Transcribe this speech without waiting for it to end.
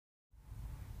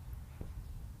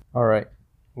All right,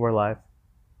 we're live.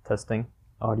 Testing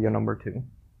audio number 2.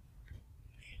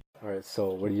 All right,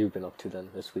 so what have you been up to then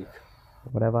this week?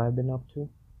 What have I been up to?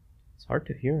 It's hard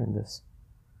to hear in this.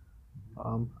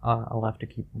 I'll have to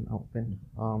keep them open.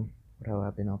 What have I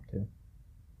been up to?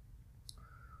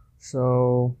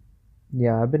 So,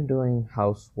 yeah, I've been doing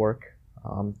housework.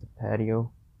 The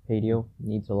patio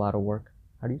needs a lot of work.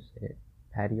 How do you say it?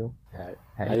 Patio?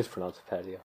 I just pronounce it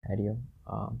patio. Patio.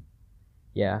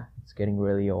 Yeah, it's getting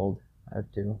really old. I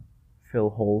have to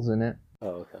fill holes in it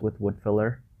Oh, okay. with wood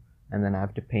filler, and then I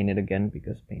have to paint it again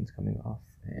because paint's coming off.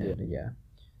 And yeah.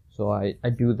 So I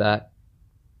do that.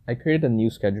 I created a new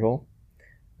schedule.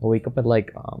 I wake up at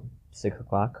like 6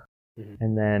 o'clock,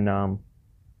 and then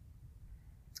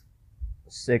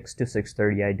 6 to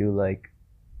 6:30 I do like,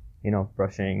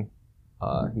 brushing,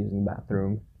 using the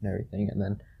bathroom and everything, and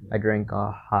then I drink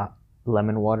hot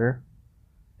lemon water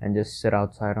and just sit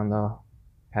outside on the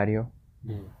patio,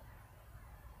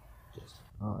 just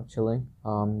chilling.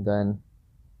 Then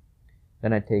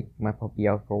I take my puppy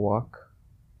out for a walk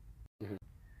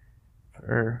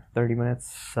for 30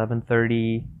 minutes.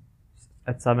 7:30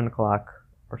 at 7 o'clock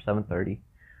or 7:30.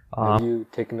 Have you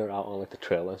taken her out on like the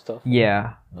trail and stuff?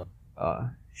 Yeah.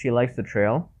 She likes the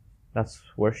trail. That's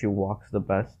where she walks the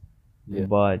best. Yeah.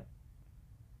 But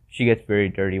she gets very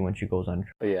dirty when she goes on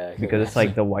trail. Yeah. Because it's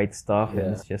like the white stuff, Yeah.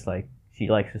 and it's just like she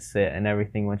likes to sit and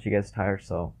everything when she gets tired,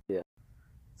 so yeah,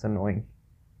 it's annoying.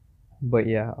 But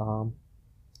yeah,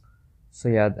 so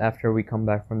yeah, after we come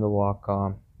back from the walk,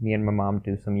 me and my mom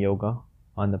do some yoga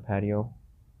on the patio.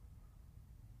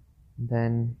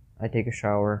 Then I take a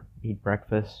shower, eat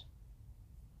breakfast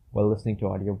while listening to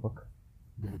audiobook.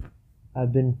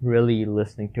 I've been really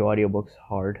listening to audiobooks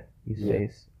hard these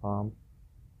days.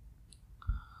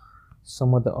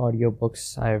 Some of the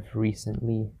audiobooks I've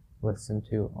recently listened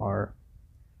to are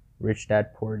Rich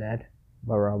Dad Poor Dad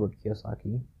by Robert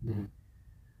Kiyosaki,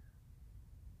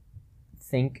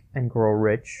 Think and Grow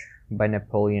Rich by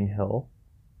Napoleon Hill,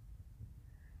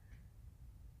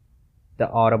 The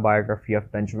Autobiography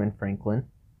of Benjamin Franklin.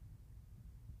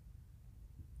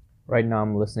 Right now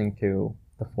I'm listening to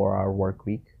The 4-Hour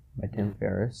Workweek by Tim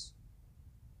Ferriss,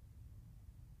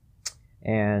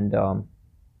 and The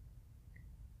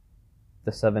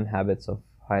 7 Habits of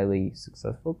Highly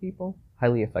Successful People,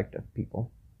 Highly Effective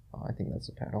People. I think that's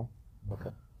the title. Okay.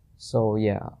 So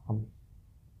yeah,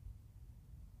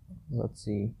 let's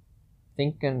see.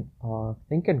 Think and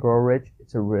Grow Rich.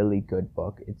 It's a really good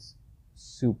book. It's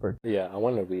super. Yeah, I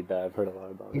want to read that. I've heard a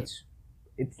lot about it.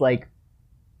 It's like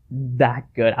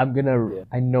that good. I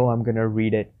know I'm gonna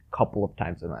read it a couple of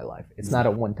times in my life. It's not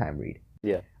a one-time read.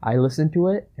 Yeah. I listened to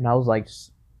it and I was like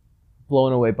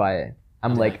blown away by it.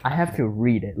 I'm like, I have to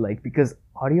read it, like, because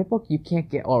audiobook you can't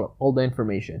get all the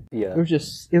information. Yeah.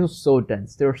 It was so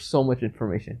dense. There was so much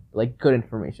information, like good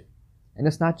information. And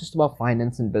it's not just about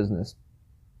finance and business.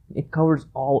 It covers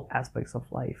all aspects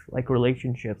of life, like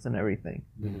relationships and everything.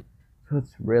 So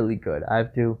it's really good. I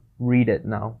have to read it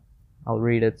now. I'll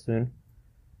read it soon,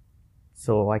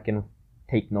 so I can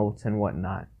take notes and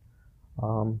whatnot.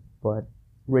 But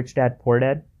Rich Dad Poor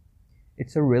Dad,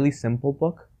 it's a really simple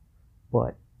book,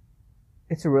 but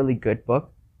it's a really good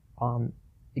book.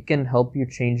 It can help you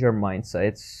change your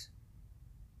mindset.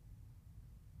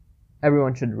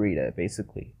 Everyone should read it,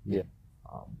 basically. Yeah.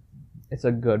 It's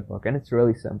a good book, and it's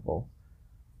really simple.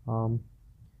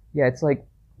 Yeah, it's like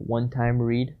one-time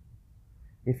read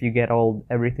if you get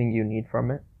everything you need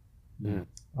from it.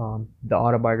 The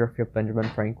Autobiography of Benjamin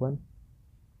Franklin.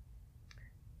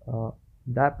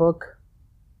 That book,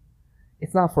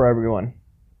 it's not for everyone.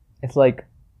 It's like,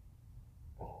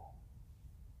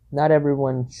 not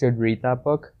everyone should read that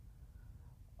book.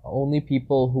 Only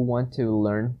people who want to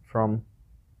learn from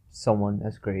someone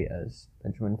as great as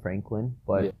Benjamin Franklin.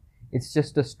 But it's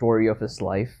just a story of his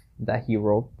life that he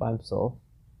wrote by himself.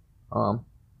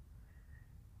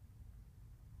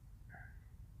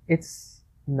 It's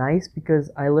nice because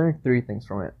I learned 3 things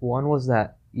from it. One was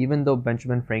that even though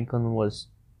Benjamin Franklin was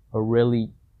a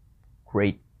really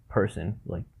great person,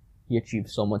 like he achieved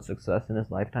so much success in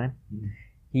his lifetime,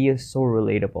 he is so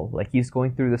relatable. Like he's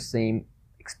going through the same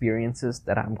experiences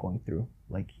that I'm going through.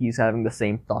 Like he's having the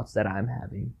same thoughts that I'm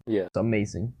having. Yeah. It's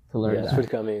amazing to learn that. It's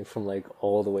coming from like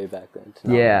all the way back then to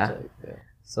now. Yeah. It's like,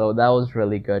 So that was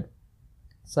really good.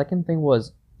 Second thing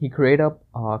was he created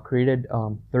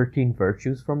 13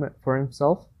 virtues for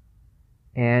himself,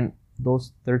 and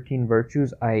those 13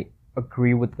 virtues, I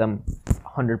agree with them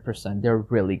 100%. They're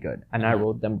really good, and I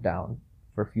wrote them down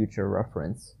for future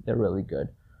reference. They're really good.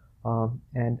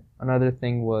 And another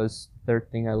thing was, third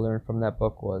thing I learned from that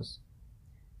book was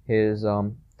his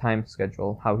time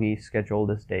schedule, how he scheduled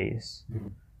his days.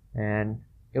 and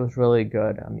it was really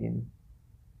good. I mean,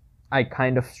 I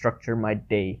kind of structure my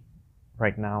day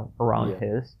right now around Yeah.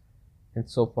 his, and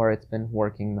so far it's been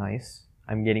working nice.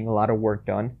 I'm getting a lot of work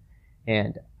done,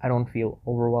 and I don't feel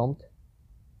overwhelmed.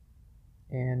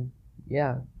 And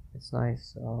yeah, it's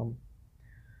nice.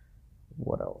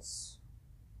 What else?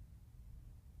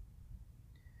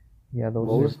 Yeah, those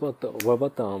What are. was about the what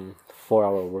about the 4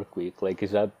 hour work week? Like,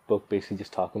 is that book basically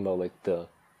just talking about like the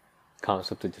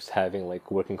concept of just having like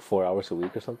working 4 hours a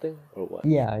week or something, or what?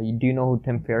 Yeah, do you know who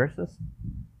Tim Ferriss is?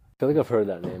 I feel like I've heard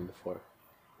that name before,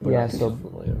 but Yeah, not so too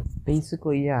familiar.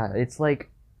 basically, yeah, it's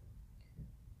like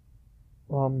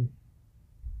um,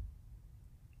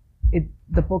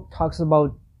 the book talks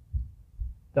about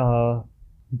uh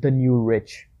the new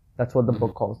rich. That's what the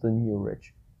book calls the new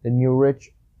rich. The new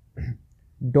rich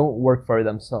don't work for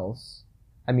themselves.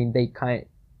 I mean,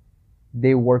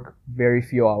 they work very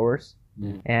few hours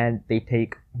Mm. and they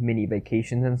take mini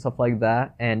vacations and stuff like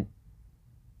that, and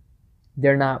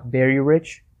they're not very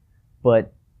rich,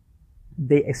 but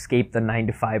they escape the 9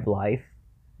 to 5 life.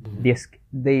 Mhm.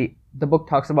 The book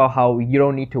talks about how you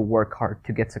don't need to work hard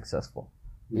to get successful.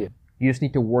 Yeah. You just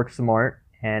need to work smart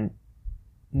and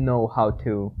know how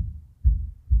to,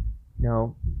 you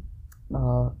know,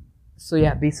 so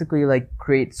yeah, basically like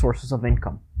create sources of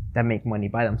income that make money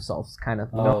by themselves, kind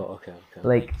of, you know, Oh, okay, okay.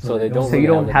 like So they don't so really you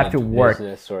don't like, have a to work.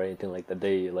 business or anything like that.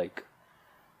 They like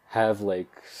have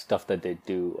like stuff that they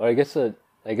do, or I guess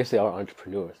they are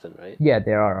entrepreneurs then, right? Yeah,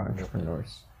 there are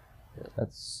entrepreneurs. Yeah.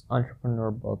 That's entrepreneur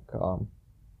book.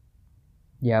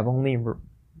 Yeah, I've only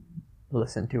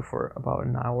listened to for about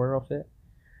an hour of it.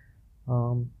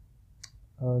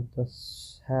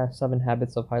 This has 7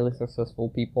 Habits of Highly Successful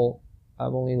People.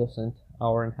 I've only listened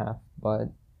hour and a half, but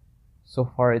so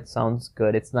far it sounds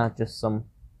good. It's not just some,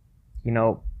 you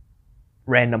know,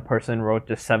 random person wrote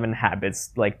just 7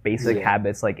 habits, like basic Yeah.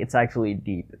 habits. Like, it's actually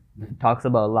deep. It talks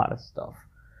about a lot of stuff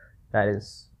that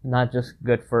is not just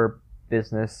good for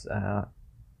business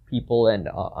people and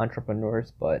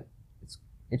entrepreneurs, but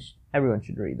everyone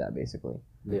should read that basically.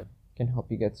 Yeah. It can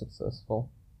help you get successful.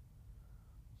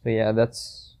 So yeah,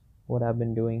 that's what I've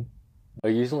been doing. Are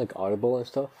you using like Audible and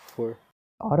stuff for?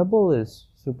 Audible is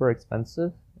super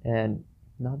expensive and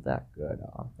not that good.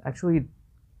 Actually,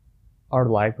 our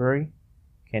library,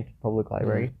 Canton Public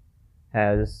Library,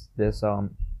 has this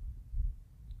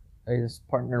is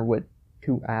partnered with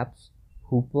 2 apps,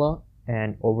 Hoopla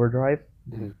and Overdrive.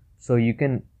 Mhm. So you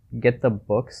can get the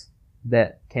books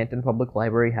that Canton Public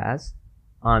Library has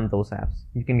on those apps.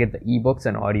 You can get the ebooks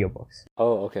and audiobooks.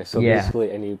 Oh, okay. So Yeah.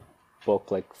 basically, any book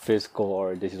like physical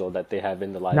or digital that they have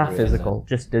in the library. Not physical,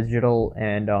 just digital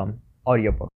and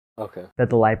audiobook Okay. that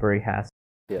the library has.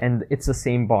 Yeah. And it's the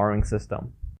same borrowing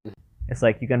system. Mhm. It's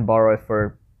like you can borrow it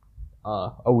for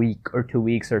a week or 2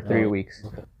 weeks or 3 weeks.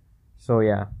 Okay. So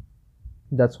yeah,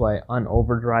 that's why on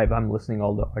Overdrive I'm listening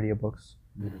all the audiobooks.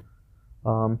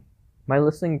 Mhm.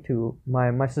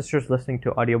 My sister's listening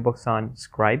to audiobooks on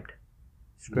Script,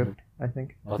 I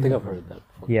think. I think I've heard that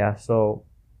before. Yeah, so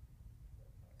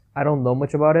I don't know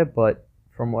much about it, but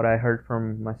from what I heard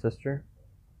from my sister,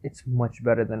 it's much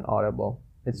better than Audible.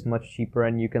 It's much cheaper,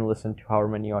 and you can listen to however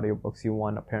many audiobooks you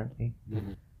want, apparently.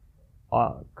 Mhm.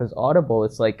 Because Audible,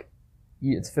 it's like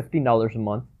it's $15 a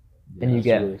month, and Yeah, you it's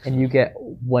get really you get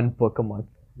 1 book a month.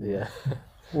 Yeah.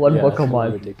 One Yeah, book it's a really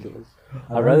month. ridiculous.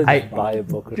 I'd rather I- just buy a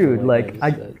book or Dude, something like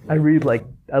that instead. I read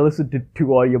I listen to 2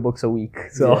 audiobooks a week,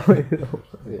 so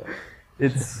Yeah.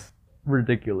 it's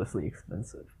ridiculously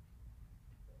expensive.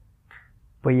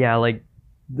 But yeah, like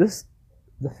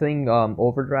the thing,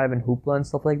 Overdrive and Hoopla and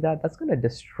stuff like that, that's gonna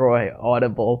destroy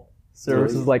Audible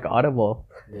services Really? like Audible.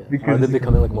 Yeah. Are Because- they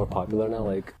becoming like more popular now?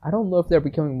 Like, I don't know if they're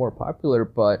becoming more popular,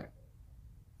 but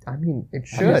I mean, it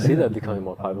I can see should. that becoming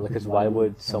more popular because why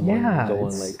would someone Yeah, go on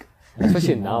it's- like,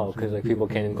 especially now because like people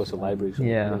can't even go to libraries.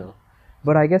 Yeah. You know.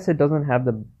 But I guess it doesn't have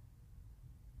the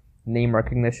name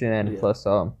recognition and Yeah. plus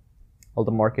all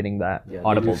the marketing that Yeah. they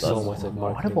Audible do does. so much like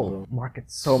marketing. Audible bro.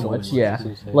 markets so much, It's yeah.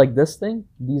 insane. Like this thing,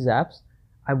 these apps.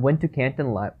 I went to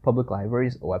Canton Public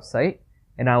Library's website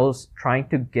and I was trying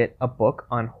to get a book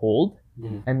on hold,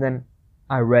 Mhm. and then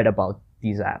I read about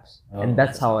these apps, Oh, and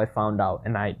that's okay. how I found out,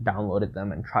 and I downloaded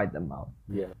them and tried them out.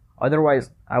 Yeah.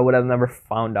 Otherwise, I would have never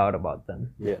found out about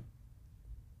them. Yeah.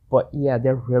 But yeah,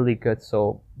 they're really good,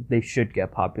 so they should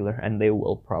get popular, and they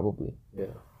will probably. Yeah.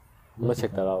 I'm gonna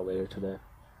check that out later today.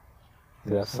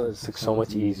 'Cause that's it's like so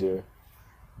much easier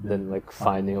than like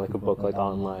finding like a book like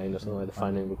online or something like that,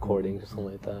 finding recordings or something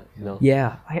like that. You know.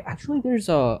 Yeah, there's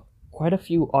quite a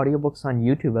few audiobooks on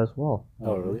YouTube as well.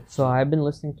 Oh really? So I've been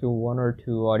listening to 1 or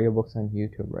 2 audiobooks on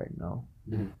YouTube right now.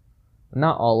 Mhm.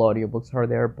 Not all audiobooks are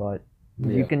there, but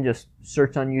Yeah. You can just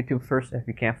search on YouTube first. If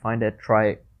you can't find it,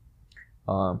 try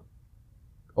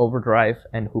Overdrive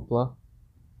and Hoopla.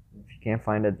 If you can't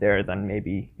find it there, then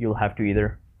maybe you'll have to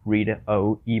either read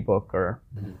a ebook or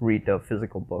read a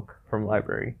physical book from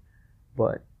library.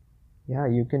 But yeah,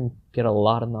 you can get a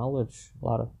lot of knowledge,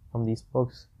 from these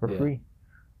books for free.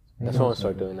 That's what I want to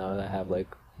start doing now that I have like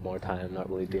more time, not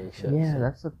really doing shit. Yeah,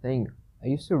 that's the thing. I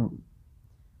used to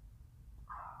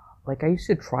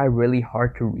try really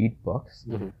hard to read books,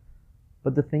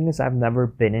 but the thing is, I've never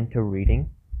been into reading.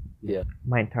 Yeah.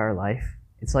 My entire life,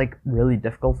 it's like really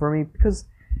difficult for me because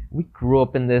we grew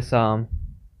up in this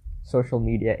social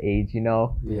media age.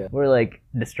 Yeah. We're like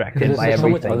distracted by there's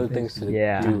everything. so much other things to do,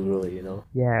 really.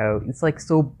 Yeah, it's like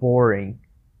so boring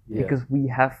Yeah. because we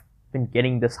have been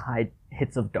getting this high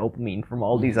hits of dopamine from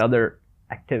all these other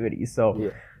activities.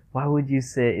 So why would you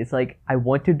say it's like I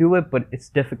want to do it, but it's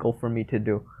difficult for me to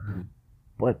do.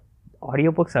 But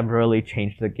audiobooks have really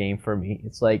changed the game for me.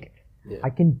 It's like I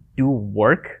can do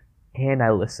work and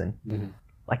I listen.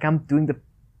 Like I'm doing the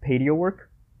patio work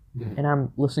and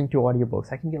I'm listening to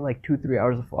audiobooks. I can get like 2-3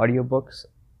 hours of audiobooks,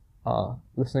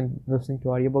 listening to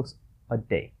audiobooks a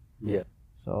day. Yeah.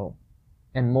 So,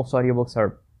 and most audiobooks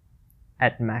are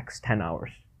at max 10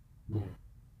 hours.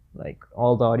 Like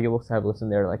all the audiobooks I've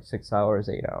listened, they're like 6 hours,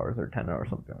 8 hours, or 10 hours,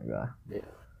 something like that. Yeah.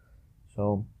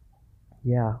 So,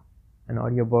 yeah, an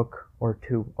audiobook or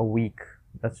two a week.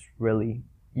 That's really,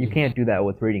 you can't do that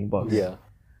with reading books. Yeah.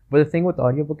 But the thing with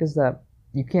audiobook is that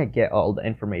you can't get all the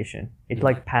information. It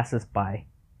like passes by.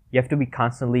 You have to be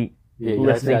constantly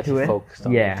listening to it.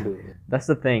 That's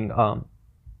the thing.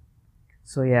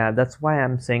 So yeah, that's why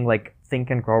I'm saying like Think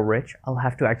and Grow Rich. I'll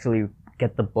have to actually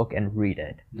get the book and read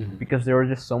it because there was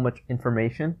just so much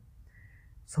information.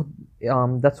 So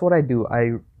that's what I do.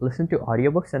 I listen to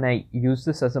audiobooks and I use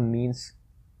this as a means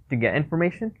to get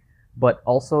information, but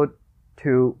also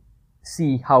to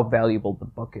see how valuable the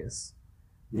book is.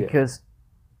 Because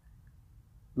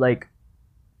like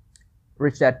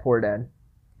Rich Dad Poor Dad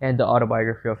and the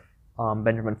autobiography of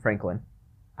Benjamin Franklin,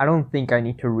 I don't think I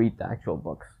need to read the actual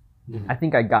books. I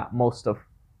think I got most of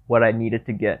what I needed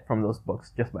to get from those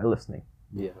books just by listening.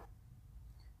 Yeah.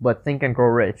 But Think and Grow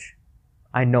Rich,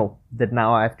 I know that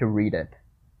now I have to read it,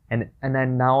 and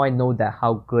then now I know that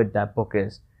how good that book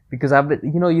is because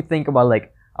you think about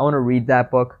like I want to read that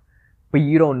book, but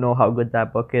you don't know how good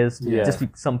that book is. Just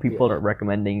some people are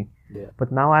recommending.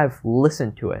 But now I've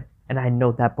listened to it and I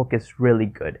know that book is really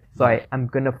good, so I'm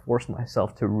gonna force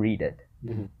myself to read it.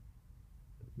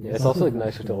 Yeah, it's also like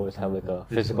nicer to always have like a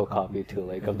physical copy too,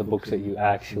 like of the books that you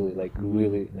actually like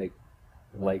really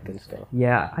like and stuff.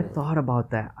 Yeah, I thought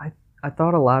about that. I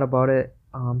thought a lot about it.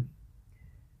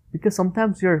 Because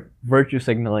sometimes you're virtue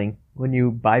signaling when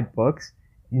you buy books.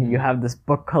 You have this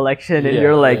book collection and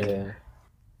you're like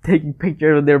taking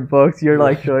pictures of their books. You're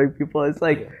like showing people. It's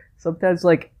like sometimes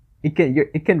like it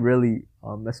can really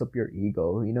mess up your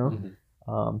ego,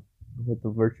 with the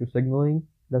virtue signaling.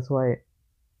 That's why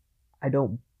I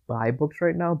don't buy books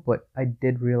right now, but I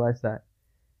did realize that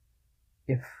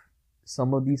if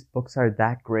some of these books are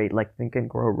that great, like Think and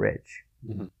Grow Rich,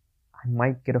 I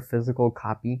might get a physical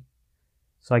copy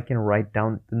so I can write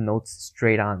down the notes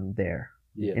straight on there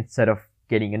instead of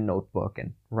getting a notebook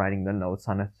and writing the notes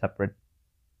on a separate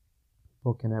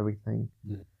book and everything.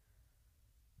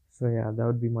 So yeah, that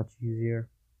would be much easier.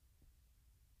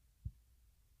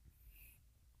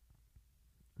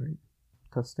 Great.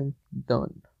 Testing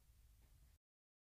done.